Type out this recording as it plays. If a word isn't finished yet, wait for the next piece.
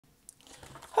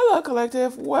Hello,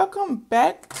 collective. Welcome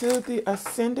back to the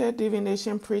Ascended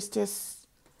Divination Priestess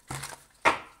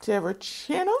Tarot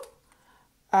channel.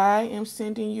 I am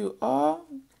sending you all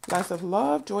lots of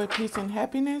love, joy, peace, and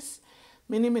happiness.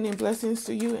 Many, many blessings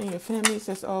to you and your families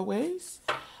as always.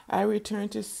 I return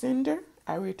to sender.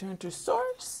 I return to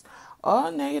source.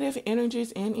 All negative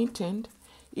energies and intent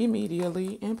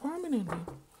immediately and permanently.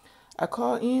 I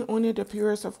call in only the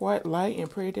purest of white light and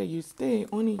pray that you stay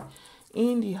only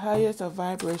in the highest of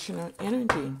vibrational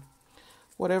energy.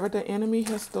 Whatever the enemy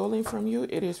has stolen from you,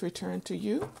 it is returned to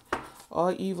you.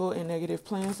 All evil and negative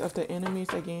plans of the enemies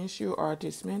against you are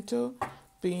dismantled,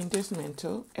 being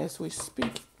dismantled as we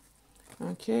speak.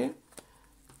 Okay?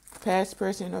 Past,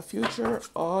 present, or future,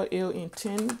 all ill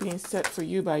intent being set for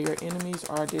you by your enemies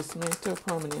are dismantled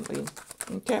permanently.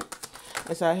 Okay?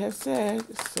 As I have said,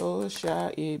 so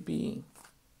shall it be.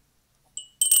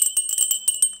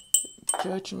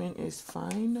 Judgment is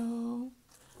final.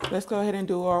 Let's go ahead and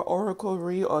do our oracle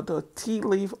read, or the tea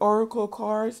leaf oracle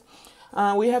cards.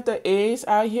 We have the Ace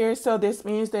out here, so this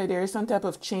means that there is some type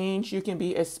of change you can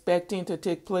be expecting to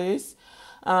take place.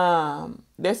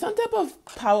 There's some type of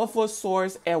powerful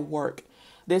source at work.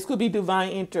 This could be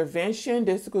divine intervention.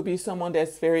 This could be someone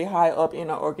that's very high up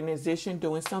in an organization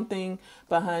doing something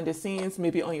behind the scenes,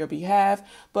 maybe on your behalf.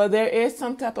 But there is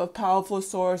some type of powerful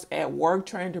source at work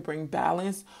trying to bring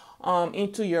balance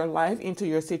into your life, into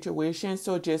your situation.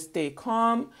 So just stay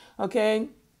calm, okay?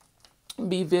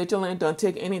 Be vigilant. Don't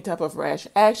take any type of rash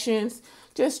actions.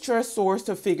 Just trust source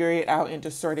to figure it out and to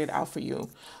sort it out for you.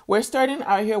 We're starting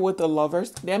out here with the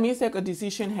Lovers. That means that a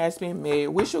decision has been made.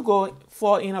 We should go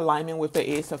fall in alignment with the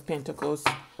Ace of Pentacles.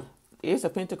 Ace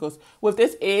of Pentacles. With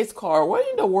this Ace card, what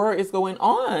in the world is going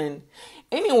on?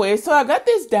 Anyway, so I got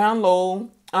this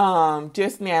download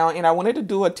just now, and I wanted to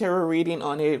do a tarot reading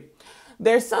on it.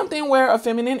 There's something where a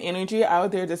feminine energy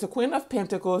out there, there's a Queen of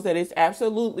Pentacles that is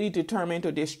absolutely determined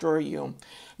to destroy you.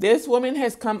 This woman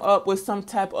has come up with some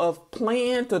type of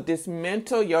plan to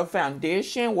dismantle your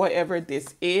foundation, whatever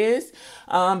this is,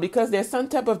 because there's some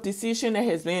type of decision that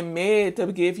has been made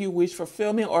to give you wish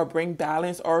fulfillment or bring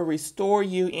balance or restore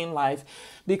you in life.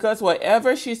 Because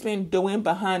whatever she's been doing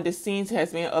behind the scenes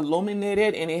has been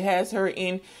illuminated, and it has her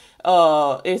in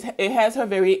it has her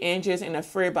very anxious and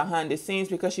afraid behind the scenes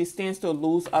because she stands to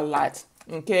lose a lot.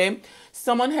 Okay,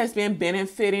 someone has been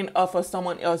benefiting off of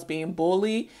someone else being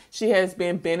bullied. She has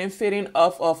been benefiting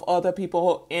off of other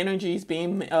people's energies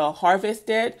being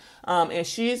harvested, and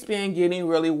she's been getting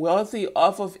really wealthy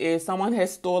off of it. Someone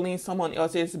has stolen someone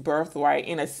else's birthright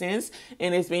in a sense,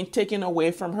 and it's been taken away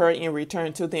from her in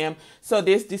return to them. So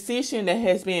this decision that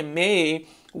has been made,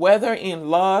 whether in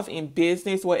love, in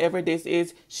business, whatever this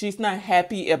is, she's not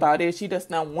happy about it. She does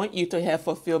not want you to have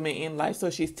fulfillment in life. So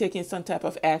she's taking some type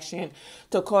of action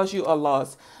to cause you a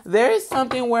loss. There is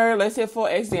something where, let's say, for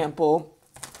example,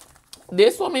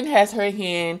 this woman has her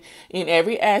hand in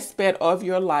every aspect of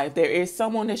your life. There is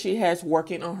someone that she has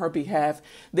working on her behalf.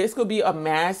 This could be a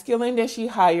masculine that she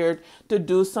hired to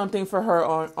do something for her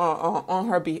on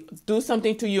her do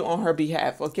something to you on her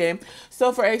behalf. Okay.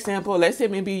 So for example, let's say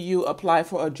maybe you applied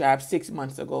for a job 6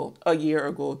 months ago, a year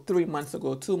ago, 3 months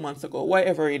ago, 2 months ago,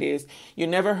 whatever it is. You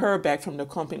never heard back from the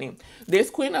company. This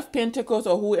Queen of Pentacles,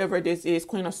 or whoever this is,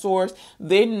 Queen of Swords,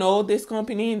 they know this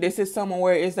company. This is someone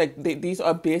where it's like these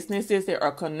are businesses that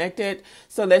are connected.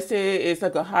 So let's say it's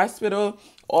like a hospital.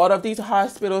 All of these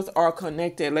hospitals are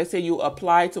connected. Let's say you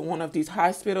apply to one of these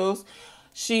hospitals.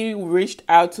 She reached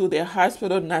out to their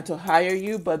hospital not to hire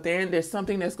you, but then there's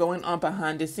something that's going on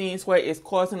behind the scenes where it's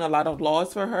causing a lot of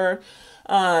loss for her.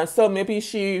 So maybe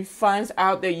she finds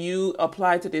out that you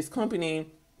applied to this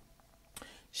company.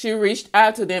 She reached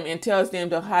out to them and tells them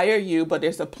to hire you, but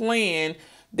there's a plan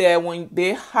that when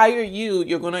they hire you,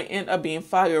 you're going to end up being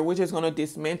fired, which is going to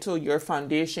dismantle your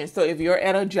foundation. So if you're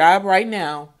at a job right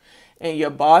now and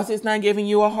your boss is not giving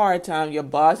you a hard time, your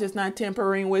boss is not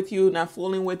tampering with you, not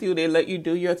fooling with you, they let you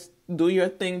do your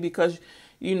thing because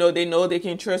they know they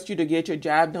can trust you to get your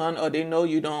job done, or they know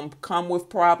you don't come with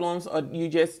problems, or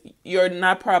you're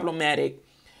not problematic.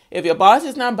 If your boss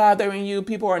is not bothering you,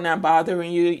 people are not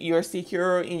bothering you, you're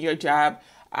secure in your job,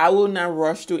 I will not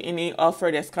rush to any offer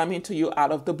that's coming to you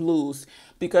out of the blues,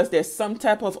 because there's some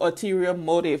type of ulterior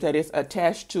motive that is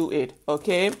attached to it.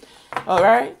 Okay. All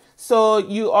right. So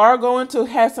you are going to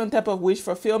have some type of wish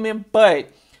fulfillment, but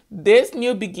this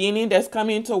new beginning that's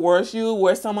coming towards you,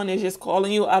 where someone is just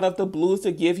calling you out of the blues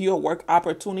to give you a work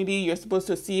opportunity, you're supposed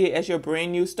to see it as your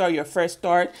brand new start, your fresh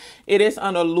start. It is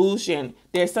an illusion.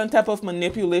 There's some type of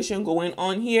manipulation going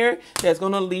on here that's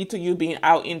going to lead to you being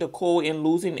out in the cold and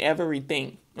losing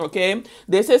everything. Okay,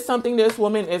 this is something this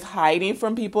woman is hiding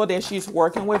from people that she's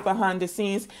working with behind the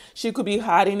scenes. She could be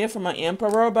hiding it from an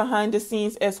emperor behind the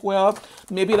scenes as well.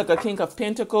 Maybe like a king of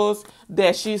pentacles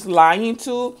that she's lying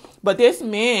to. But this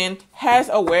man has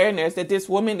awareness that this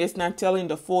woman is not telling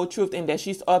the full truth and that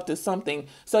she's up to something.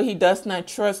 So he does not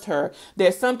trust her.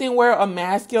 There's something where a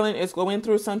masculine is going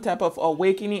through some type of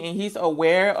awakening and he's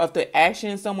aware of the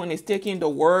action someone is taking, the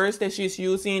words that she's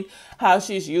using, how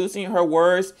she's using her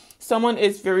words. Someone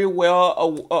is very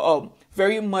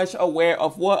much aware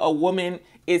of what a woman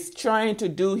is trying to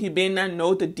do. He may not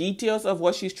know the details of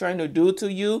what she's trying to do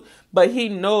to you, but he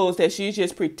knows that she's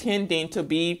just pretending to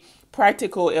be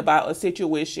practical about a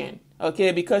situation.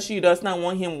 Okay, because she does not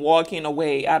want him walking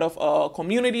away out of a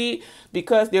community,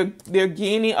 because they're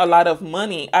gaining a lot of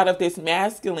money out of this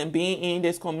masculine being in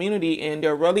this community, and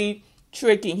they're really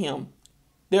tricking him.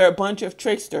 They're a bunch of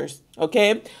tricksters.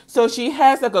 Okay, so she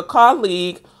has like a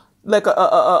colleague, like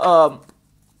an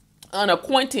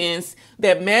acquaintance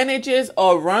that manages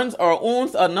or runs or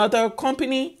owns another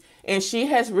company, and she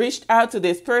has reached out to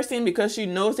this person because she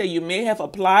knows that you may have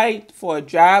applied for a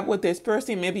job with this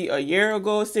person maybe a year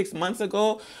ago, 6 months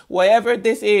ago, whatever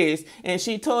this is, and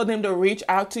she told them to reach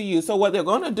out to you. So what they're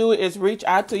going to do is reach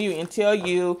out to you and tell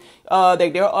you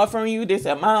that they're offering you this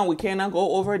amount. We cannot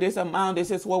go over this amount.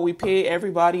 This is what we pay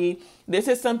everybody. This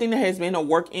is something that has been a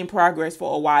work in progress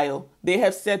for a while. They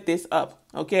have set this up.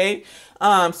 Okay.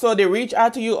 So they reach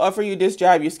out to you, offer you this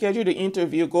job. You schedule the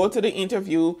interview, go to the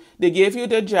interview. They give you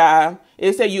the job.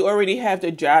 It's that you already have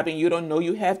the job and you don't know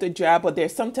you have the job, but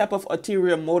there's some type of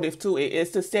ulterior motive to it.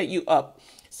 It's to set you up.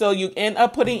 So you end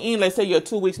up putting in, let's say, your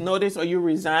 2 weeks notice, or you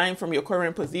resign from your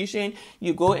current position.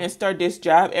 You go and start this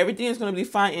job. Everything is going to be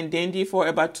fine and dandy for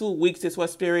about 2 weeks is what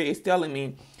Spirit is telling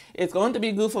me. It's going to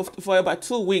be good for about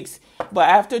 2 weeks. But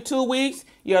after 2 weeks,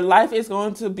 your life is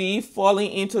going to be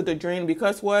falling into the drain,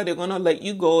 because what? They're going to let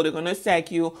you go. They're going to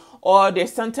sack you. Or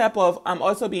there's some type of, I'm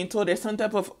also being told there's some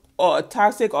type of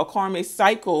toxic or karmic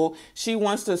cycle she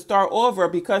wants to start over,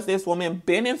 because this woman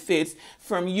benefits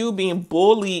from you being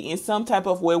bullied in some type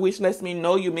of way, which lets me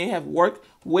know you may have worked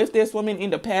with this woman in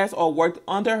the past or worked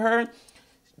under her.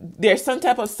 There's some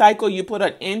type of cycle you put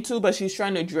her into, but she's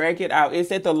trying to drag it out. It's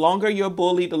that the longer you're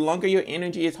bullied, the longer your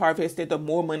energy is harvested, the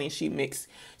more money she makes.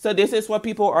 So this is what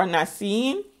people are not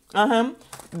seeing.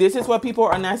 This is what people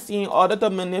are not seeing, all of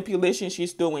the manipulation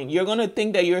she's doing. You're going to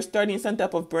think that you're starting some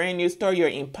type of brand new story, you're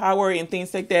in power and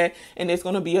things like that, and there's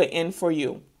going to be an end for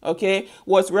you. Okay?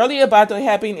 What's really about to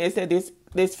happen is that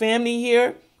this family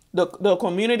here, the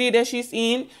community that she's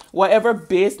in, whatever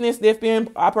business they've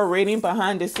been operating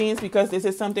behind the scenes, because this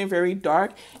is something very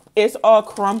dark, it's all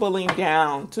crumbling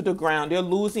down to the ground. They're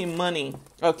losing money.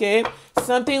 Okay,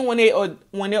 something when they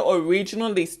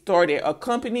originally started, a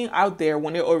company out there,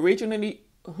 when it originally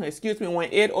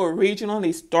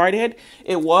started,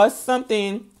 it was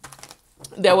something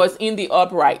that was in the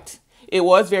upright. It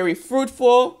was very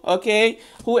fruitful. Okay,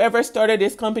 whoever started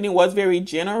this company was very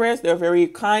generous. They're very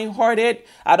kind-hearted.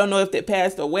 I don't know if they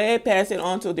passed it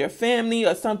on to their family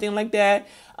or something like that.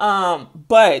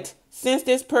 But since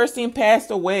this person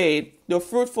passed away, the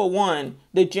fruitful one,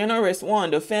 the generous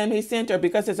one, the family center,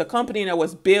 because it's a company that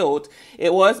was built,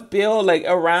 it was built like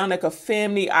around like a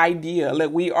family idea.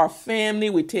 Like, we are family,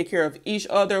 we take care of each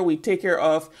other, we take care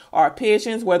of our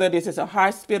patients, whether this is a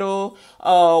hospital,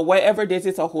 wherever this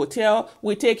is a hotel,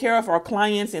 we take care of our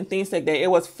clients and things like that.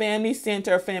 It was family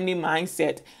center, family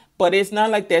mindset. But it's not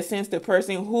like that since the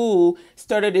person who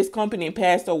started this company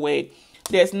passed away.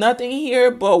 There's nothing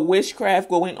here but witchcraft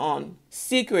going on.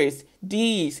 Secrets,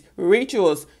 deeds,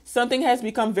 rituals. Something has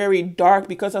become very dark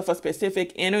because of a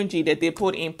specific energy that they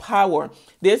put in power.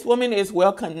 This woman is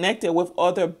well connected with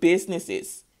other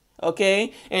businesses.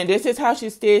 Okay? And this is how she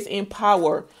stays in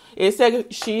power. It's like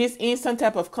she's in some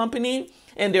type of company,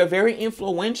 and they're very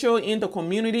influential in the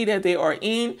community that they are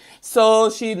in. So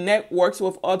she networks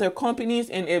with other companies,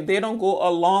 and if they don't go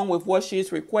along with what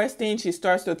she's requesting, she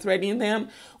starts to threaten them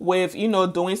with,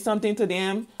 doing something to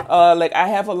them. Like, I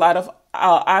have a lot of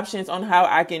options on how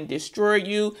I can destroy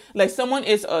you. Like, someone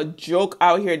is a joke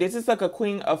out here. This is like a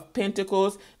Queen of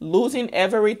Pentacles, losing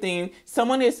everything.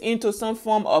 Someone is into some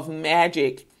form of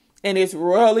magic. And it's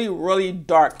really, really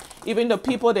dark. Even the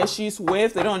people that she's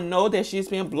with, they don't know that she's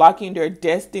been blocking their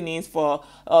destinies for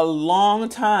a long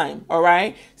time. All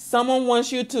right. Someone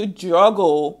wants you to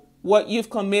juggle what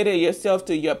you've committed yourself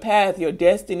to, your path, your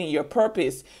destiny, your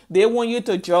purpose. They want you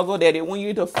to juggle that. They want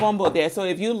you to fumble that. So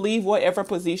if you leave whatever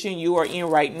position you are in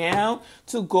right now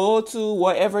to go to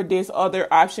whatever this other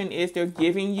option is they're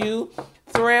giving you,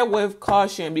 tread with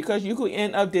caution, because you could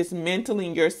end up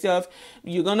dismantling yourself.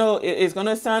 It's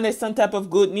gonna sound as some type of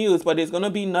good news, but it's gonna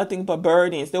be nothing but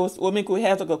burdens. Those women could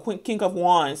have like a king of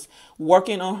wands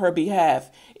working on her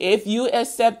behalf. If you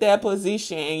accept that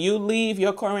position and you leave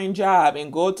your current job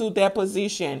and go to that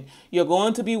position, you're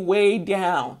going to be weighed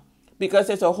down, because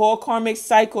it's a whole karmic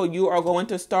cycle you are going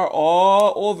to start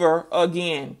all over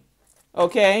again.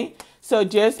 Okay? So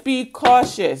just be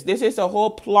cautious. This is a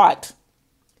whole plot.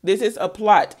 This is a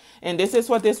plot. And this is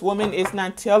what this woman is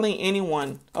not telling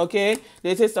anyone. Okay?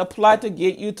 This is a plot to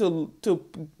get you to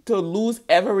lose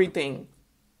everything.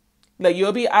 Like,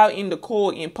 you'll be out in the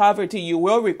cold, in poverty. You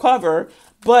will recover.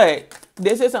 But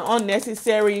this is an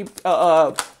unnecessary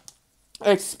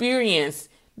experience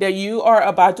that you are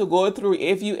about to go through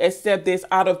if you accept this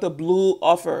out of the blue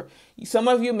offer. Some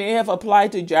of you may have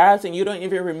applied to jobs and you don't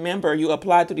even remember you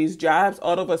applied to these jobs.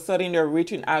 All of a sudden, they're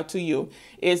reaching out to you.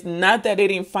 It's not that they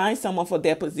didn't find someone for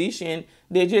that position.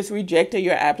 They just rejected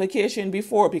your application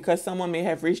before because someone may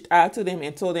have reached out to them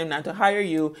and told them not to hire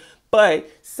you. But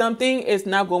something is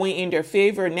not going in their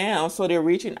favor now. So they're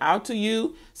reaching out to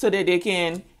you so that they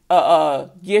can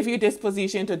give you this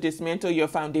position to dismantle your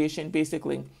foundation,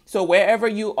 basically. So wherever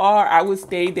you are, I would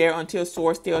stay there until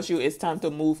source tells you it's time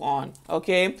to move on.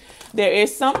 Okay. There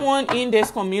is someone in this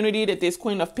community that this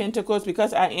Queen of Pentacles,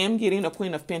 because I am getting a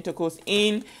Queen of Pentacles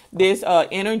in this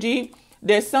energy.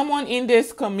 There's someone in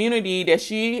this community that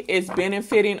she is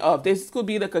benefiting of. This could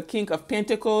be like a King of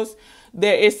Pentacles.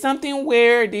 There is something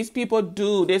where these people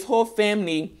do, this whole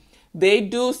family, they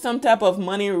do some type of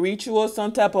money ritual,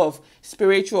 some type of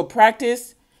spiritual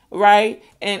practice, right?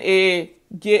 And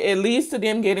it leads to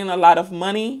them getting a lot of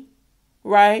money,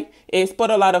 right? It's put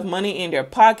a lot of money in their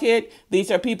pocket.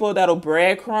 These are people that'll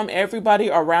breadcrumb everybody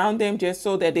around them just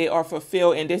so that they are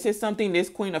fulfilled. And this is something this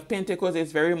Queen of Pentacles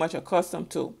is very much accustomed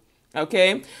to,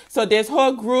 okay? So this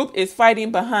whole group is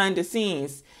fighting behind the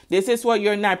scenes. This is what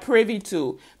you're not privy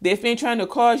to. They've been trying to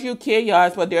cause you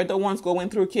chaos, but they're the ones going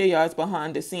through chaos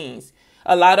behind the scenes.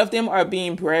 A lot of them are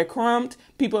being breadcrumbed.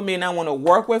 People may not want to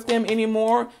work with them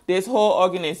anymore. This whole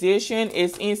organization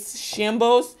is in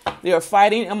shambles. They're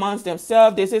fighting amongst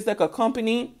themselves. This is like a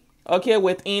company, okay,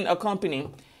 within a company.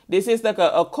 This is like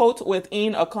a cult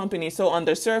within a company. So on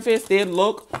the surface, they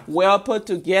look well put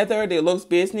together. They look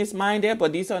business-minded,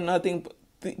 but these are nothing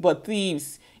but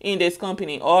thieves in this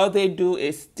company. All they do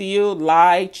is steal,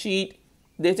 lie, cheat.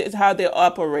 This is how they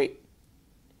operate.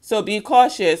 So be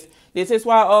cautious. This is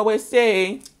why I always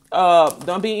say,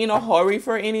 don't be in a hurry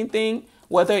for anything,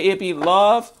 whether it be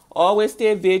love. Always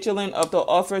stay vigilant of the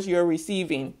offers you're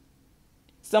receiving.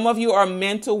 Some of you are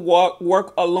meant to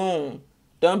work alone.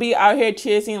 Don't be out here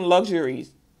chasing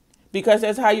luxuries, because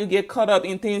that's how you get caught up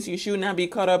in things you should not be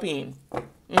caught up in.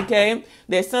 Okay,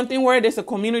 there's something where there's a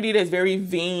community that's very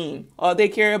vain. All they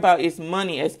care about is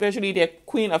money, especially the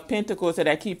Queen of Pentacles that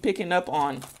I keep picking up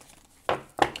on.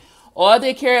 All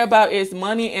they care about is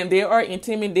money, and they are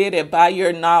intimidated by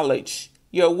your knowledge,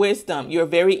 your wisdom. You're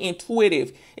very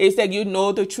intuitive. It's that you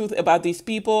know the truth about these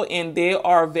people, and they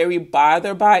are very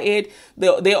bothered by it.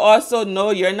 They also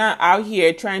know you're not out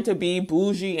here trying to be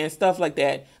bougie and stuff like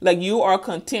that. Like, you are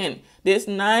content. This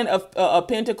Nine of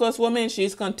Pentacles woman,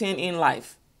 she's content in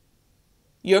life.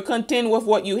 You're content with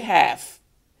what you have.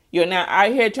 You're not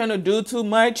out here trying to do too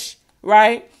much,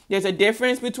 right? There's a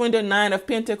difference between the Nine of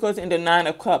Pentacles and the Nine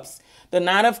of Cups. The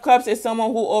Nine of Cups is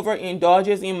someone who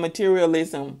overindulges in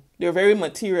materialism. They're very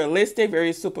materialistic,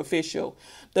 very superficial.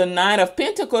 The Nine of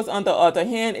Pentacles, on the other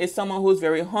hand, is someone who's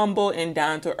very humble and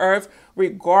down to earth,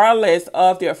 regardless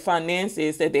of their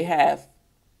finances that they have.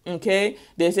 Okay?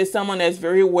 This is someone that's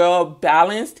very well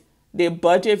balanced. They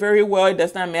budget very well. It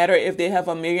does not matter if they have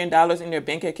 $1 million in their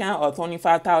bank account or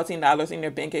 $25,000 in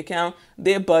their bank account.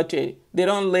 They budget. They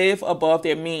don't live above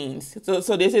their means.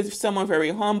 So this is someone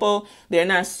very humble. They're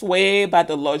not swayed by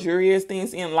the luxurious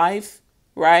things in life,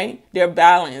 right? They're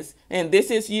balanced. And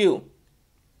this is you.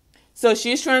 So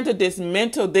she's trying to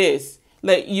dismantle this.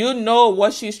 Like, you know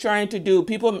what she's trying to do.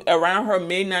 People around her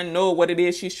may not know what it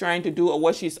is she's trying to do or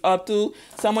what she's up to.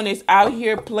 Someone is out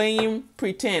here playing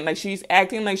pretend. Like, she's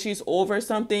acting like she's over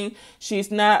something.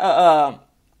 She's not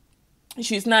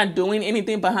doing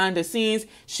anything behind the scenes.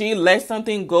 She let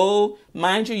something go.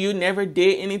 Mind you, you never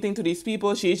did anything to these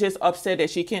people. She's just upset that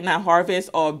she cannot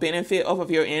harvest or benefit off of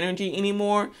your energy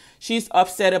anymore. She's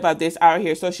upset about this out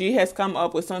here. So she has come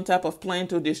up with some type of plan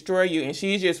to destroy you. And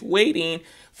she's just waiting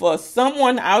for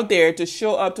someone out there to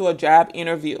show up to a job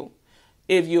interview.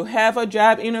 If you have a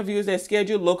job interview that's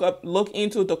scheduled, look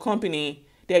into the company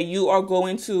that you are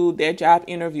going to their job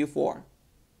interview for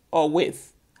or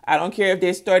with. I don't care if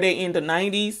they started in the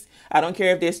 90s. I don't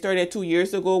care if they started 2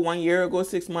 years ago, 1 year ago,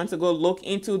 6 months ago. Look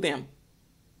into them.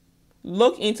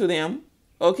 Look into them,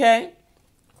 okay?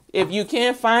 If you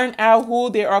can't find out who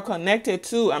they are connected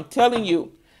to, I'm telling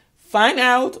you, find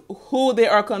out who they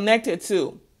are connected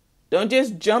to. Don't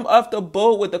just jump off the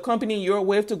boat with the company you're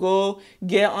with to go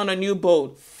get on a new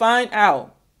boat. Find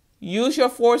out. Use your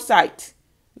foresight.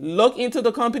 Look into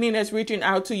the company that's reaching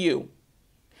out to you.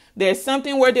 There's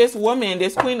something where this woman,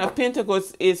 this Queen of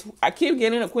Pentacles is, I keep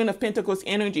getting a Queen of Pentacles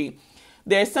energy.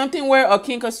 There's something where a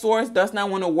King of Swords does not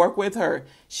want to work with her.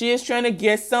 She is trying to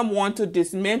get someone to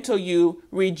dismantle you,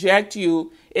 reject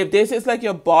you. If this is like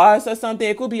your boss or something,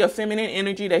 it could be a feminine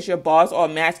energy that's your boss or a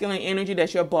masculine energy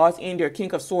that's your boss in their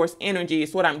King of Swords energy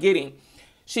is what I'm getting.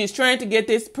 She's trying to get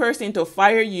this person to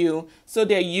fire you so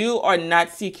that you are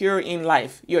not secure in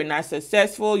life. You're not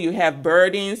successful. You have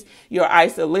burdens. You're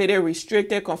isolated,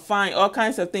 restricted, confined, all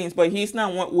kinds of things. But he's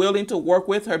not willing to work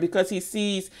with her because he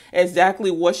sees exactly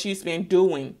what she's been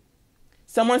doing.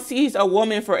 Someone sees a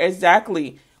woman for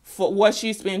exactly for what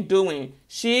she's been doing.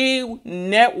 She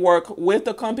networked with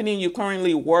the company you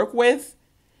currently work with,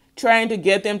 trying to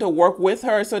get them to work with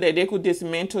her so that they could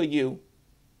dismantle you.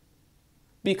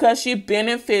 Because she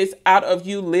benefits out of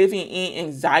you living in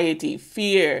anxiety,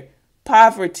 fear,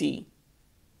 poverty.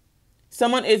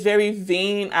 Someone is very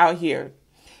vain out here.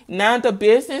 Now the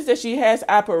business that she has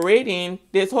operating,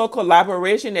 this whole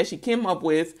collaboration that she came up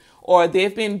with, or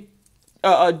they've been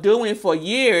doing for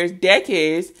years,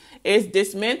 decades, is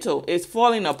dismantled. It's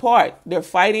falling apart. They're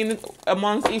fighting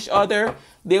amongst each other.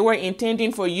 They were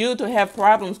intending for you to have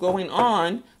problems going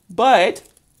on, but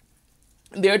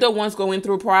they're the ones going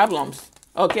through problems.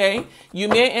 Okay, you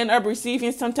may end up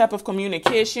receiving some type of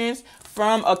communications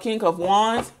from a King of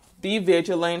Wands. Be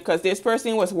vigilant because this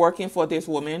person was working for this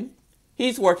woman.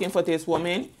 He's working for this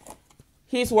woman.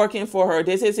 He's working for her.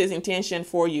 This is his intention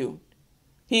for you.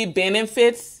 He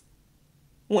benefits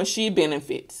when she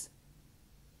benefits.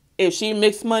 If she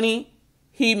makes money,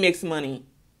 he makes money.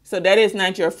 So that is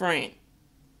not your friend.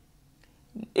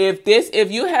 If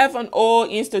you have an old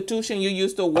institution you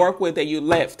used to work with that you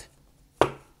left,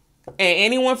 and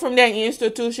anyone from that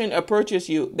institution approaches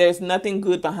you, there's nothing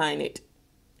good behind it.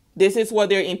 This is what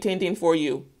they're intending for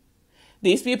you.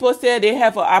 These people said they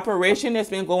have an operation that's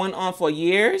been going on for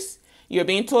years. You're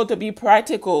being told to be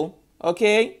practical,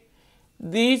 okay?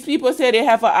 These people said they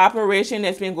have an operation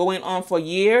that's been going on for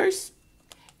years,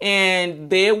 and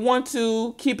they want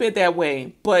to keep it that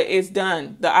way, but it's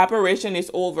done. The operation is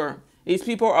over. These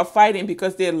people are fighting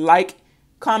because they like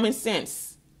common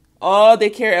sense. All they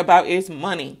care about is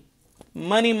money.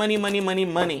 Money, money, money, money,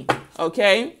 money.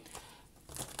 Okay?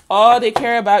 All they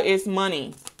care about is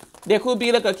money. There could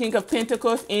be like a King of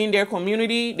Pentacles in their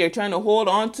community. They're trying to hold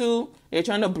on to. They're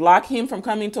trying to block him from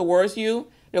coming towards you.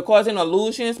 They're causing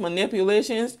illusions,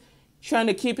 manipulations, trying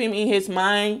to keep him in his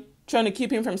mind, trying to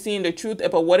keep him from seeing the truth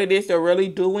about what it is they're really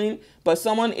doing. But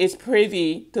someone is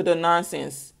privy to the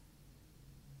nonsense.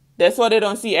 That's what they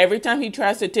don't see. Every time he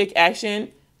tries to take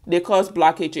action, they cause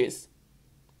blockages.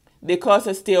 They cause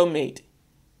a stalemate.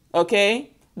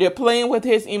 Okay? They're playing with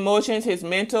his emotions, his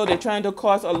mental. They're trying to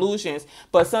cause illusions.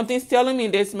 But something's telling me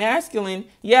this masculine,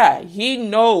 yeah, he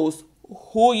knows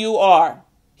who you are.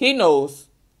 He knows.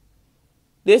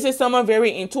 This is someone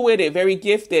very intuitive, very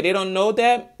gifted. They don't know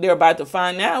that. They're about to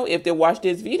find out if they watch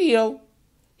this video.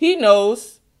 He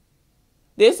knows.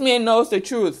 This man knows the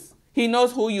truth. He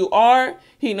knows who you are.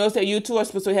 He knows that you two are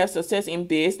supposed to have success in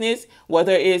business,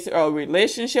 whether it's a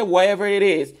relationship, whatever it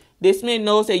is. This man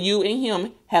knows that you and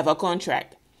him have a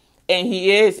contract. And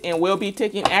he is and will be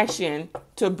taking action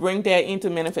to bring that into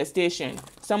manifestation.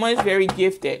 Someone is very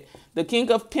gifted. The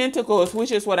King of Pentacles,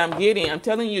 which is what I'm getting. I'm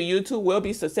telling you, you two will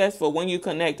be successful when you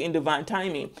connect in divine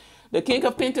timing. The King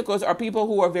of Pentacles are people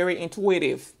who are very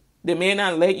intuitive. They may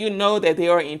not let you know that they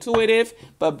are intuitive,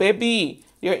 but baby,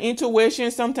 their intuition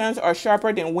sometimes are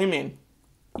sharper than women.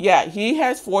 Yeah, he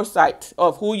has foresight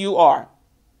of who you are.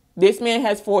 This man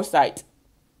has foresight.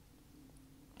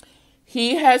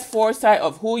 He has foresight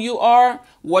of who you are,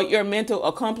 what you're meant to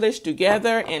accomplish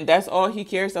together, and that's all he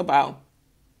cares about.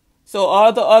 So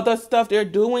all the other stuff they're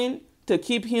doing to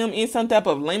keep him in some type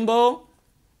of limbo,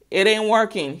 it ain't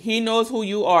working. He knows who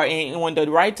you are, and when the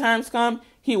right times come,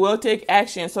 he will take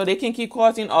action so they can keep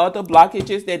causing all the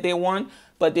blockages that they want.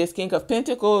 But this King of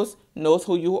Pentacles knows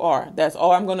who you are. That's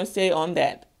all I'm going to say on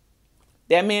that.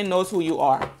 That man knows who you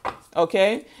are.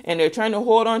 Okay? And they're trying to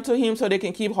hold on to him so they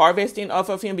can keep harvesting off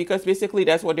of him because basically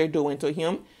that's what they're doing to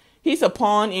him. He's a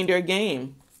pawn in their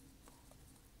game.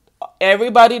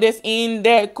 Everybody that's in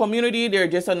that community, they're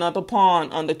just another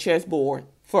pawn on the chessboard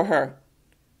for her.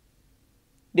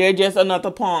 They're just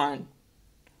another pawn.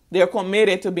 They're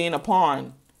committed to being a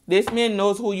pawn. This man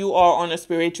knows who you are on a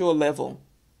spiritual level.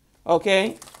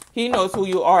 Okay? He knows who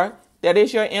you are. That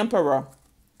is your emperor.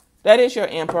 That is your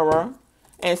emperor.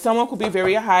 And someone could be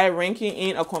very high ranking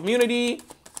in a community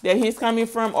that he's coming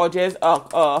from, or just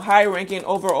a high ranking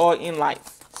overall in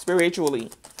life,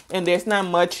 spiritually. And there's not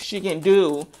much she can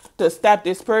do to stop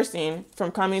this person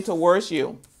from coming towards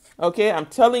you. Okay? I'm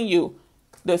telling you,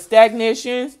 the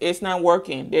stagnation is not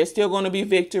working. There's still going to be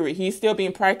victory. He's still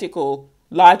being practical,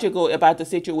 logical about the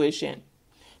situation.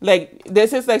 Like,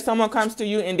 this is like someone comes to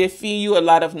you and they feed you a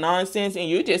lot of nonsense and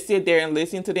you just sit there and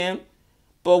listen to them.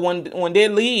 But when they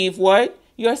leave, what?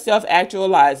 You're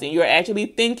self-actualizing. You're actually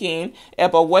thinking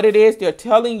about what it is they're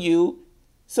telling you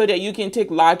so that you can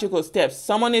take logical steps.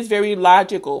 Someone is very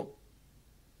logical.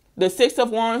 The Six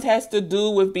of Wands has to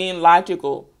do with being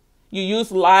logical. You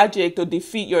use logic to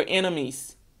defeat your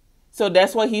enemies. So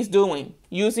that's what he's doing,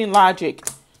 using logic.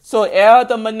 So all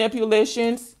the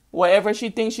manipulations, whatever she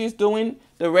thinks she's doing,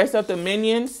 the rest of the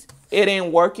minions, it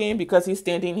ain't working because he's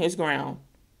standing his ground.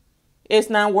 It's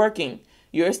not working.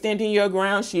 You're standing your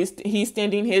ground. He's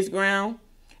standing his ground.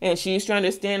 And she's trying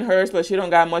to stand hers, but she don't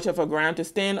got much of a ground to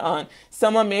stand on.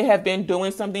 Someone may have been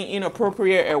doing something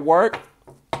inappropriate at work,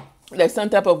 like some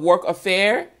type of work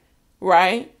affair,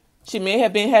 right? She may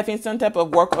have been having some type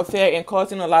of work affair and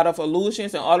causing a lot of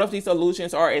illusions, and all of these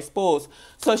illusions are exposed.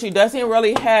 So she doesn't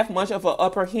really have much of an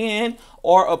upper hand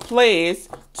or a place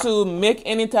to make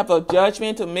any type of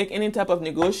judgment, to make any type of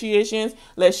negotiations.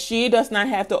 Like, she does not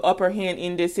have the upper hand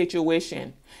in this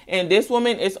situation. And this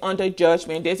woman is under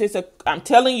judgment. I'm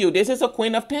telling you, this is a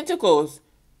Queen of Pentacles.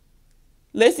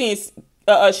 Listen,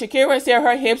 Shakira said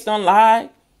her hips don't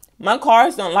lie. My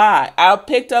cards don't lie. I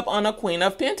picked up on a Queen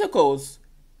of Pentacles.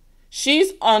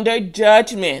 She's under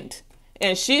judgment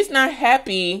and she's not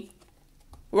happy,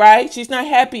 right? She's not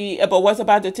happy about what's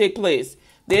about to take place.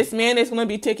 This man is going to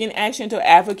be taking action to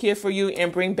advocate for you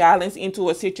and bring balance into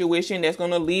a situation that's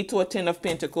going to lead to a Ten of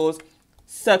Pentacles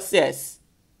success.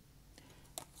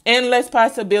 Endless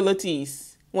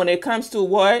possibilities when it comes to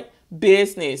what?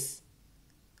 Business,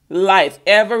 life,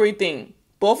 everything.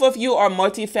 Both of you are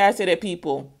multifaceted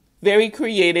people, very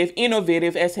creative,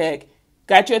 innovative as heck.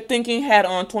 Got your thinking hat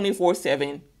on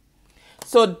 24/7.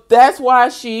 So that's why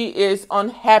she is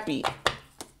unhappy,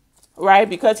 right?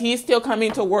 Because he's still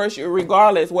coming towards you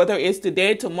regardless, whether it's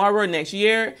today, tomorrow, next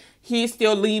year, he's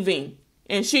still leaving.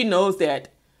 And she knows that.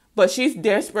 But she's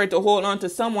desperate to hold on to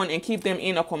someone and keep them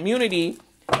in a community.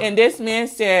 And this man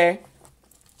said,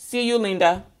 see you,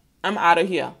 Linda. I'm out of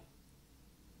here.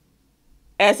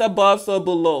 As above, so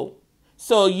below.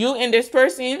 So you and this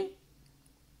person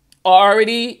are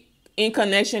already in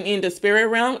connection in the spirit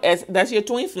realm. As that's your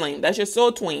twin flame. That's your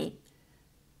soul twin.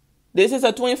 This is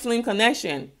a twin flame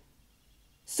connection.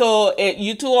 So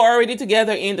you two are already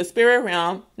together in the spirit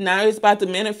realm. Now it's about to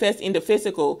manifest in the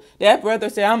physical. That brother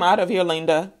said, I'm out of here,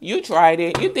 Linda. You tried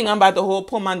it. You think I'm about to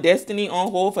put my destiny on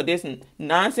hold for this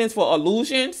nonsense, for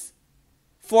illusions?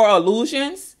 For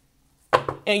illusions?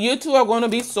 And you two are going to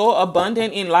be so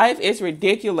abundant in life. It's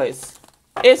ridiculous.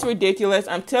 It's ridiculous.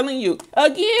 I'm telling you.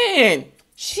 Again,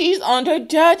 she's under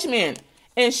judgment.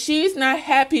 And she's not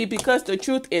happy because the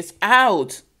truth is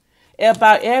out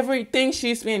about everything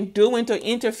she's been doing to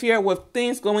interfere with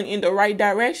things going in the right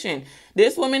direction.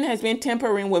 This woman has been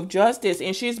tampering with justice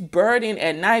and she's burdened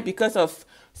at night because of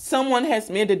someone has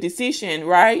made a decision,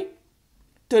 right?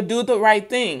 To do the right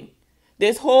thing.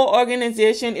 This whole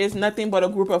organization is nothing but a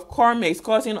group of karmics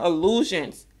causing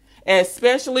illusions.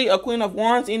 Especially a Queen of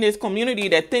Wands in this community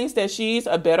that thinks that she's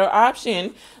a better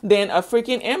option than a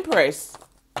freaking empress,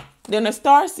 than a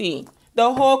starseed.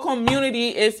 The whole community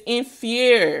is in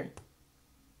fear.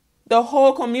 The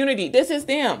whole community. This is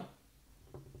them.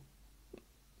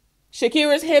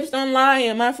 Shakira's hips don't lie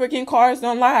and my freaking cards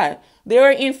don't lie.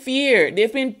 They're in fear.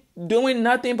 They've been doing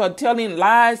nothing but telling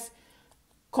lies,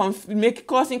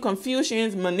 causing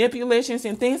confusions, manipulations,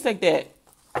 and things like that.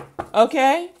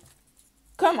 Okay?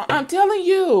 Come on, I'm telling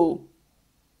you.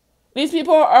 These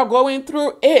people are going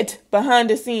through it behind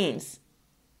the scenes.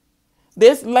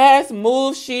 This last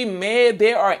move she made,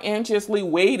 they are anxiously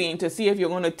waiting to see if you're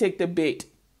going to take the bait.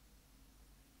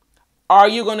 Are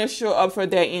you going to show up for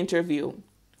that interview?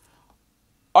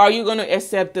 Are you going to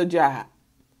accept the job?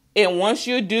 And once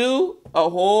you do, a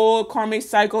whole karmic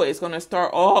cycle is going to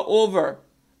start all over.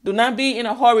 Do not be in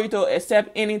a hurry to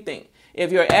accept anything.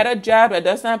 If you're at a job that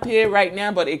does not pay right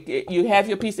now, but you have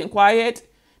your peace and quiet,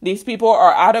 these people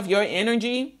are out of your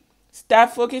energy,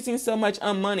 stop focusing so much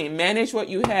on money. Manage what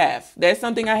you have. That's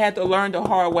something I had to learn the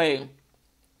hard way.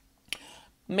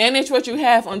 Manage what you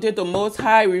have until the Most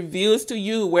High reveals to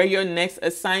you where your next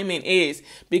assignment is.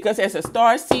 Because as a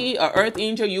star seed, or earth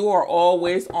angel, you are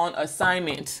always on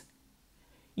assignment.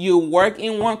 You work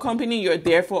in one company, you're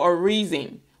there for a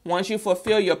reason. Once you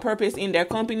fulfill your purpose in that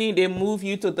company, they move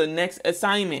you to the next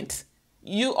assignment.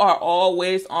 You are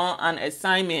always on an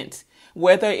assignment.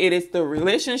 Whether it is the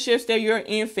relationships that you're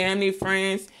in, family,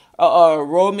 friends,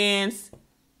 romance,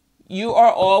 you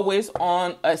are always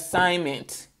on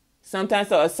assignment. Sometimes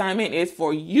the assignment is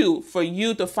for you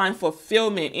to find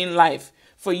fulfillment in life,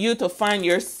 for you to find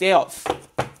yourself.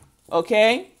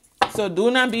 Okay? So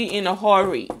do not be in a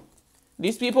hurry.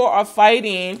 These people are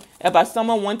fighting about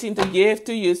someone wanting to give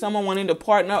to you, someone wanting to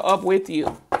partner up with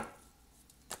you.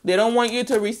 They don't want you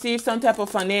to receive some type of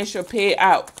financial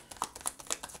payout.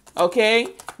 Okay?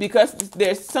 Because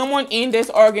there's someone in this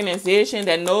organization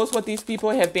that knows what these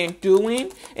people have been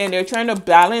doing, and they're trying to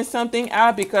balance something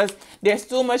out because there's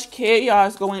too much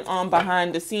chaos going on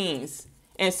behind the scenes.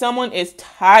 And someone is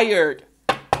tired.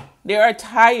 They are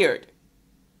tired.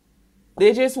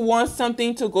 They just want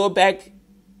something to go back,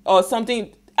 or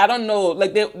something, I don't know,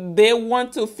 like they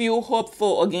want to feel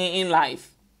hopeful again in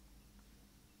life.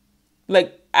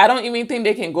 Like, I don't even think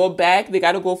they can go back. They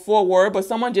got to go forward. But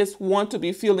someone just wants to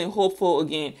be feeling hopeful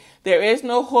again. There is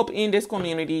no hope in this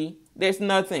community. There's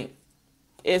nothing.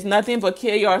 It's nothing but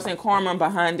chaos and karma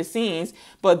behind the scenes.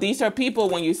 But these are people,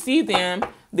 when you see them,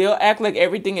 they'll act like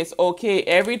everything is okay.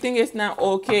 Everything is not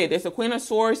okay. There's a Queen of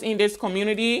Swords in this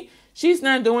community. She's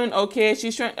not doing okay.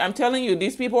 I'm telling you,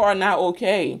 these people are not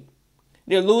okay.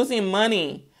 They're losing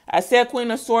money. I said Queen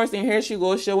of Swords, and here she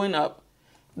goes showing up.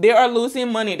 They are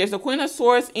losing money. There's a Queen of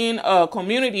Swords in a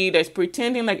community that's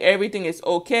pretending like everything is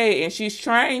okay, and she's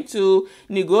trying to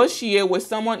negotiate with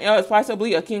someone else,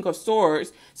 possibly a King of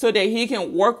Swords, so that he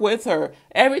can work with her.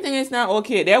 Everything is not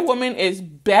okay. That woman is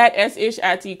bad as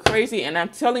HIT crazy, and I'm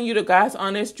telling you the God's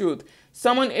honest truth.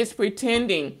 Someone is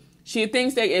pretending. She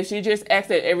thinks that if she just acts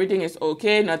that everything is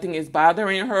okay, nothing is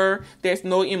bothering her, there's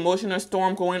no emotional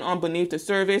storm going on beneath the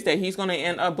surface, that he's going to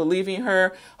end up believing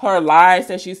her lies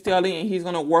that she's telling, and he's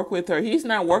going to work with her. He's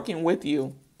not working with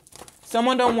you.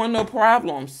 Someone don't want no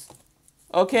problems.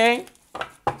 Okay?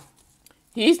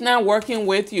 He's not working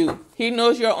with you. He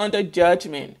knows you're under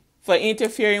judgment for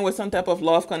interfering with some type of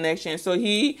love connection. So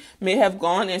he may have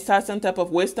gone and sought some type of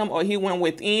wisdom, or he went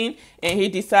within and he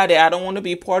decided, I don't want to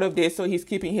be part of this, so he's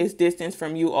keeping his distance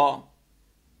from you all.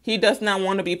 He does not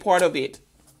want to be part of it.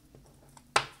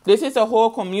 This is a whole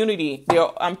community.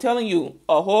 I'm telling you,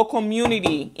 a whole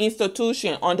community,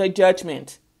 institution under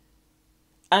judgment.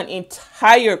 An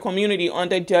entire community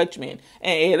under judgment.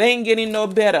 And it ain't getting no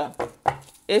better.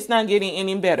 It's not getting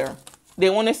any better. They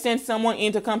want to send someone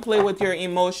in to come play with your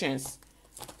emotions.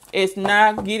 It's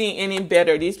not getting any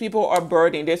better. These people are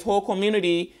burdened. This whole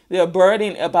community, they're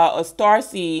burdened about a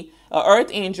starseed, an earth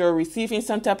angel receiving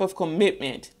some type of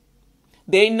commitment.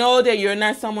 They know that you're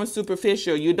not someone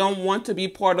superficial. You don't want to be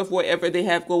part of whatever they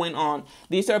have going on.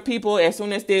 These are people, as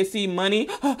soon as they see money,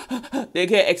 they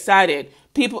get excited.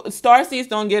 People, starseeds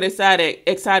don't get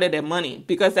excited at money,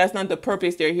 because that's not the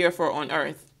purpose they're here for on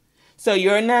earth. So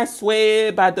you're not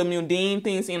swayed by the mundane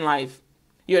things in life.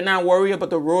 You're not worried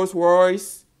about the Rolls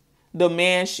Royce, the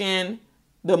mansion,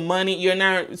 the money. You're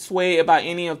not swayed about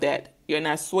any of that. You're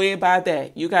not swayed by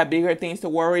that. You got bigger things to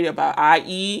worry about,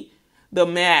 i.e. the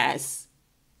mass,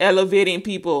 elevating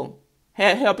people,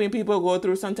 helping people go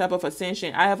through some type of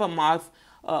ascension. I have a moth.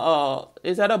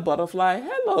 Is that a butterfly?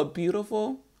 Hello,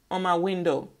 beautiful, on my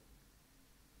window.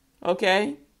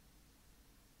 Okay?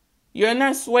 You're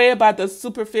not swayed by the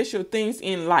superficial things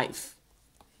in life.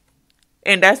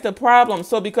 And that's the problem.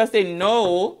 So because they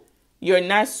know you're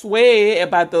not swayed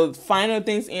about the final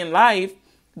things in life,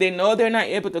 they know they're not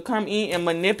able to come in and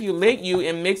manipulate you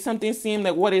and make something seem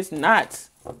like what it's not.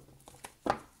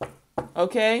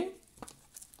 Okay?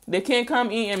 They can't come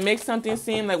in and make something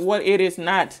seem like what it is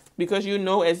not, because you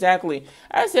know exactly.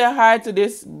 I said hi to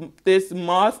this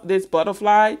moth, this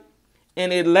butterfly,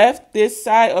 and it left this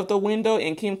side of the window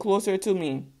and came closer to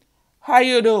me. How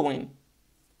you doing?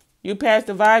 You passed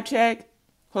the vibe check?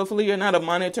 Hopefully you're not a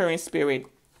monitoring spirit.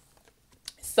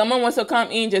 Someone wants to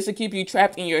come in just to keep you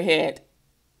trapped in your head.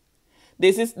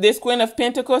 This Queen of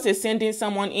Pentacles is sending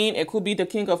someone in. It could be the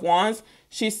King of Wands.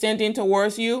 She's sending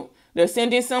towards you. They're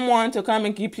sending someone to come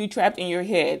and keep you trapped in your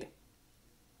head.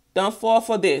 Don't fall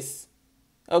for this.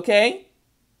 Okay?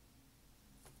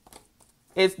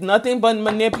 It's nothing but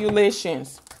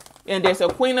manipulations. And there's a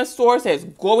Queen of Swords that's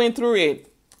going through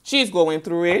it. She's going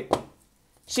through it.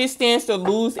 She stands to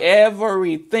lose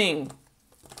everything.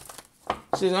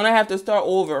 She's going to have to start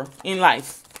over in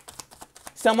life.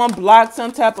 Someone blocked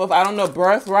some type of, I don't know,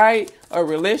 birthright, a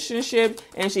relationship,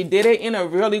 and she did it in a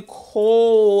really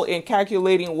cold and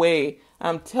calculating way.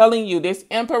 I'm telling you, this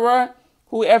emperor,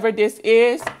 whoever this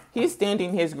is, he's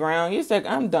standing his ground. He's like,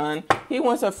 I'm done. He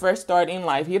wants a fresh start in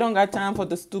life. He don't got time for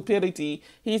the stupidity.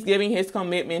 He's giving his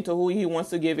commitment to who he wants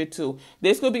to give it to.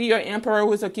 This could be your emperor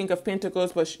who's a King of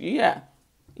Pentacles, but yeah,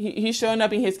 he's showing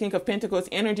up in his King of Pentacles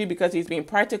energy because he's being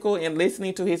practical and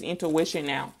listening to his intuition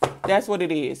now. That's what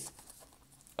it is.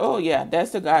 Oh yeah,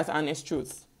 that's the guy's honest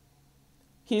truth.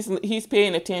 He's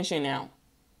paying attention now.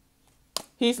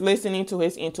 He's listening to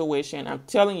his intuition. I'm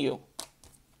telling you.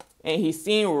 And he's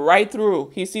seeing right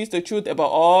through. He sees the truth about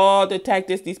all the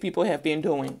tactics these people have been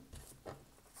doing.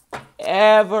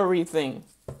 Everything.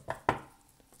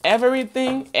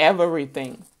 Everything.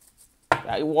 Everything.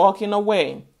 Like walking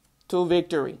away to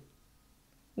victory.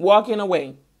 Walking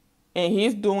away. And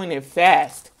he's doing it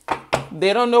fast.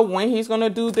 They don't know when he's going to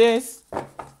do this.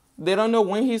 They don't know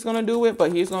when he's going to do it,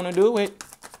 but he's going to do it.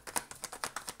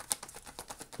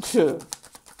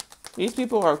 These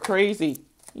people are crazy.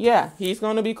 Yeah, he's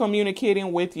going to be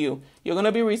communicating with you. You're going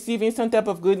to be receiving some type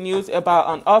of good news about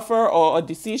an offer or a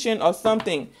decision or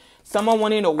something. Someone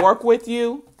wanting to work with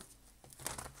you.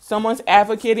 Someone's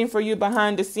advocating for you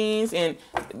behind the scenes. And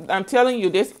I'm telling you,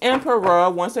 this emperor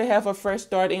wants to have a fresh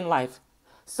start in life.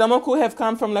 Someone could have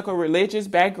come from like a religious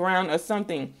background or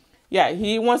something. Yeah,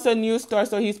 he wants a new start,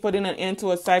 so he's putting an end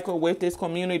to a cycle with this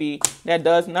community that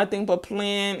does nothing but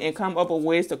plan and come up with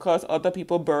ways to cause other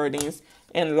people burdens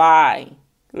and lie.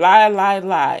 Lie, lie,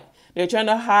 lie. They're trying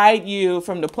to hide you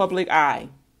from the public eye.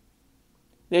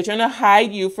 They're trying to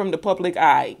hide you from the public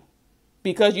eye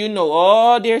because you know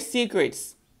all their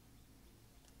secrets.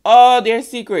 All their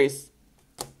secrets.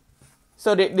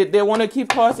 So they want to keep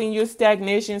causing you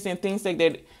stagnations and things like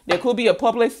that. There could be a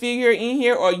public figure in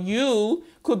here, or you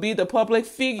could be the public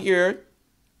figure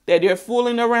that they're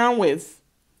fooling around with.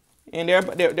 And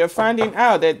they're finding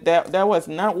out that was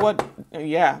not what,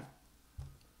 yeah.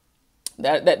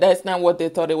 That's not what they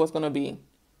thought it was going to be.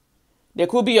 There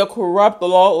could be a corrupt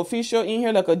law official in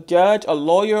here, like a judge, a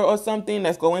lawyer or something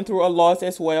that's going through a loss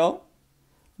as well.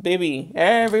 Baby,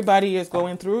 everybody is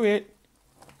going through it.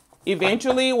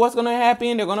 Eventually, what's going to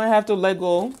happen? They're going to have to let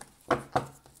go.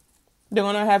 They're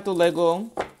going to have to let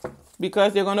go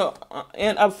because they're going to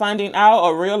end up finding out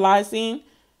or realizing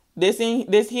this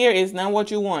here is not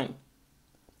what you want.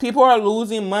 People are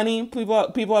losing money.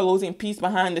 People are losing peace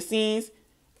behind the scenes.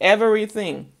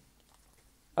 Everything.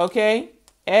 Okay?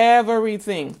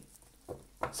 Everything.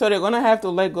 So they're going to have to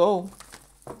let go.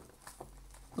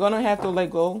 Going to have to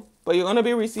let go. But you're going to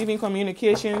be receiving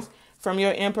communications from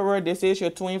your emperor. This is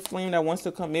your twin flame that wants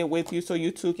to commit with you so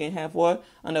you two can have what?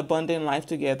 An abundant life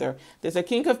together. There's a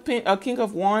king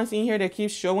of wands in here that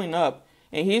keeps showing up.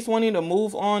 And he's wanting to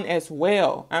move on as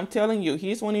well. I'm telling you,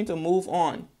 he's wanting to move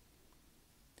on.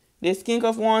 This king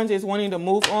of wands is wanting to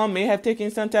move on. May have taken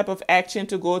some type of action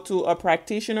to go to a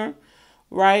practitioner,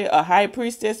 right? A high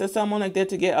priestess or someone like that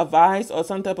to get advice or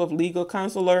some type of legal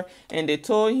counselor. And they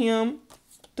told him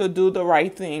to do the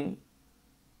right thing.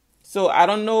 So I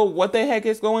don't know what the heck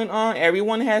is going on.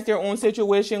 Everyone has their own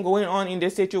situation going on in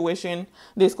this situation,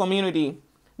 this community.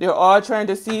 They're all trying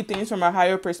to see things from a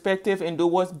higher perspective and do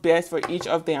what's best for each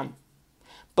of them.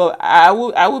 But I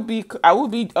would be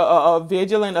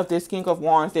vigilant of this king of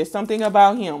wands. There's something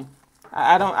about him.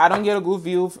 I don't get a good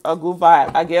view, a good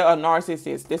vibe. I get a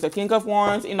narcissist. There's a king of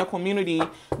wands in a community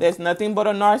that's nothing but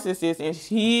a narcissist, and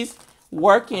he's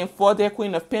working for their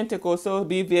Queen of Pentacles, so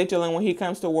be vigilant when he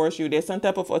comes towards you. There's some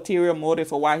type of ulterior motive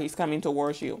for why he's coming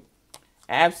towards you.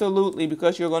 Absolutely,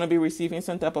 because you're going to be receiving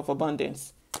some type of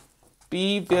abundance.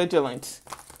 Be vigilant.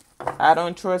 I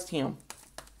don't trust him.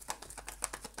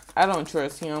 I don't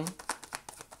trust him.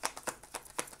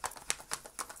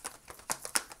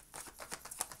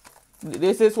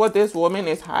 This is what this woman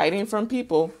is hiding from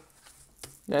people.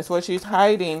 That's what she's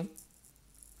hiding.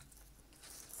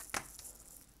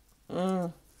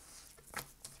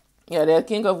 Yeah, that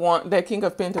king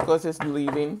of Pentacles is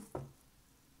leaving.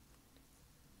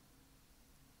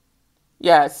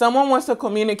 Yeah, someone wants to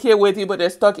communicate with you, but they're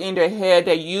stuck in their head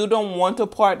that you don't want to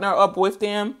partner up with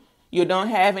them. You don't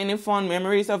have any fond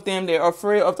memories of them. They're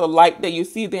afraid of the light that you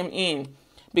see them in.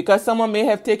 Because someone may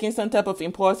have taken some type of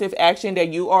impulsive action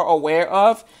that you are aware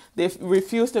of. They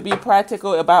refuse to be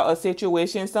practical about a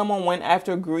situation. Someone went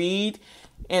after greed,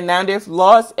 and now they've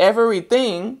lost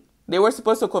everything. They were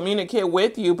supposed to communicate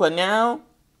with you, but now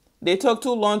they took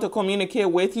too long to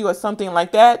communicate with you or something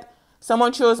like that.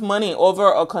 Someone chose money over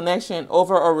a connection,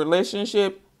 over a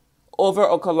relationship, over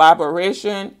a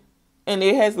collaboration, and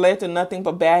it has led to nothing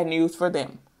but bad news for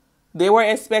them. They were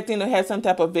expecting to have some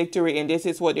type of victory, and this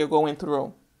is what they're going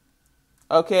through.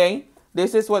 Okay?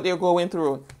 This is what they're going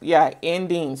through. Yeah,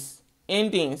 endings.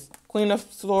 Endings. Queen of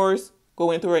Swords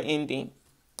going through an ending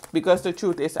because the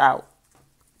truth is out.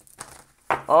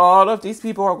 All of these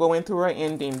people are going through an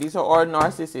ending. These are all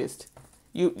narcissists.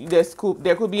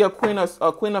 There could be a queen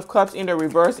of cups in the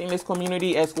reverse in this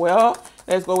community as well.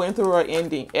 That's going through an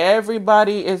ending.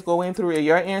 Everybody is going through it.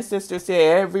 Your ancestors say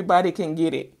everybody can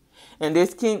get it. And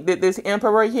this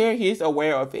emperor here, he's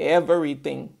aware of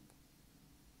everything.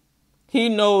 He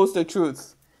knows the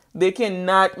truth. They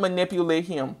cannot manipulate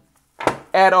him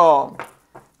at all.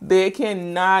 They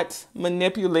cannot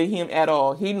manipulate him at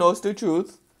all. He knows the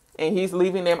truth, and he's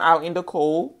leaving them out in the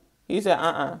cold. He said,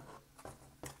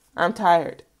 I'm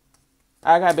tired.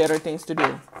 I got better things to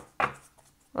do.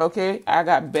 Okay? I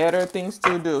got better things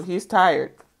to do. He's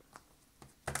tired.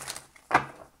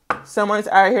 Someone's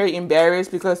out here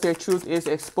embarrassed because their truth is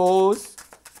exposed.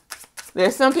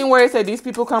 There's something where it said these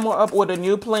people come up with a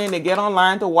new plan. They get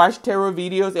online to watch terror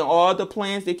videos, and all the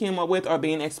plans they came up with are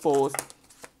being exposed.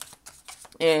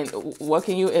 And what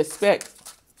can you expect?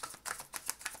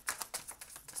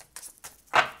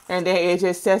 And then it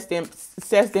just sets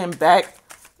them back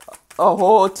a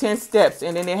whole 10 steps,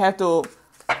 and then they have to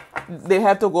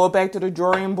go back to the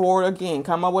drawing board again.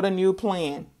 Come up with a new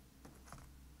plan.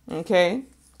 Okay?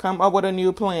 Come up with a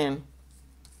new plan.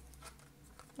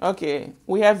 Okay,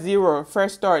 we have 0,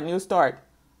 fresh start, new start.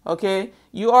 Okay,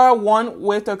 you are one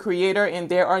with the Creator, and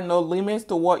there are no limits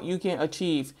to what you can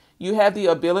achieve. You have the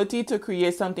ability to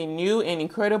create something new and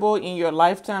incredible in your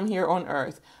lifetime here on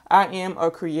earth. I am a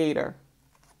creator.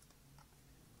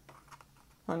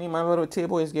 Honey, my little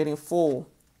table is getting full.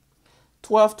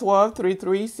 12, 12, 3,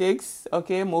 3, 6.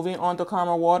 Okay, moving on to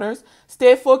calmer waters.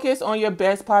 Stay focused on your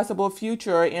best possible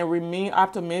future and remain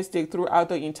optimistic throughout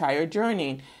the entire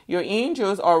journey. Your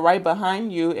angels are right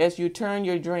behind you as you turn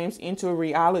your dreams into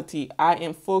reality. I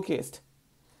am focused.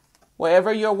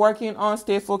 Whatever you're working on,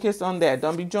 stay focused on that.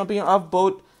 Don't be jumping off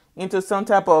boat into some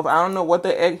type of, I don't know what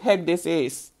the heck this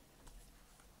is.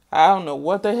 I don't know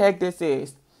what the heck this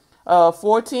is.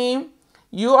 14.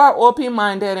 You are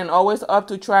open-minded and always up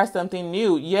to try something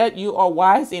new, yet you are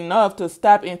wise enough to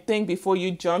stop and think before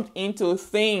you jump into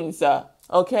things,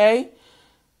 okay?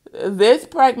 This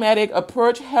pragmatic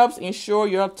approach helps ensure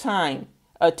your time,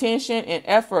 attention, and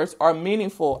efforts are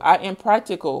meaningful. I am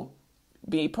practical.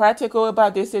 Be practical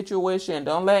about this situation.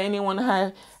 Don't let anyone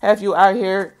have you out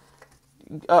here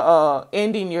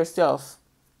ending yourself.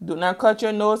 Do not cut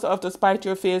your nose off to spite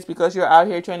your face because you're out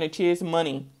here trying to chase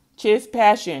money, chase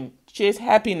passion, chase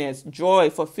happiness, joy,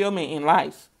 fulfillment in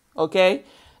life. Okay?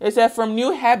 It said from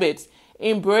new habits,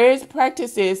 embrace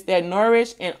practices that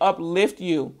nourish and uplift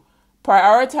you.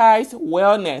 Prioritize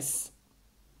wellness,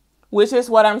 which is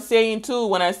what I'm saying too.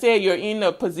 When I say you're in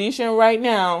a position right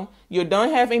now, you don't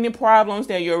have any problems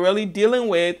that you're really dealing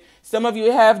with. Some of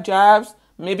you have jobs.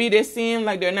 Maybe they seem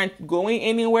like they're not going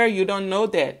anywhere. You don't know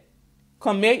that.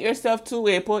 Commit yourself to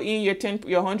it. Put in your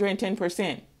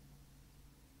 110%.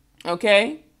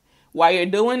 Okay? While you're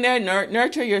doing that,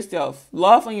 nurture yourself.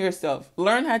 Love on yourself.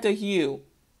 Learn how to heal.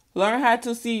 Learn how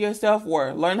to see your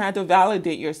self-worth. Learn how to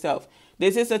validate yourself.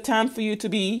 This is a time for you to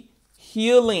be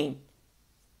healing.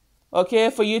 Okay?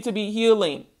 For you to be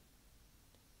healing.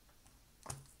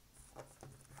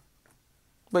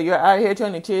 But you're out here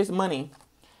trying to chase money.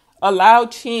 Allow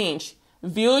change.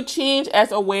 View change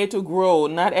as a way to grow,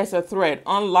 not as a threat.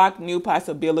 Unlock new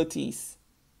possibilities.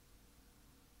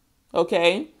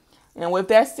 Okay? And with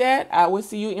that said, I will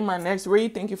see you in my next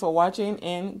read. Thank you for watching,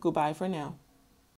 and goodbye for now.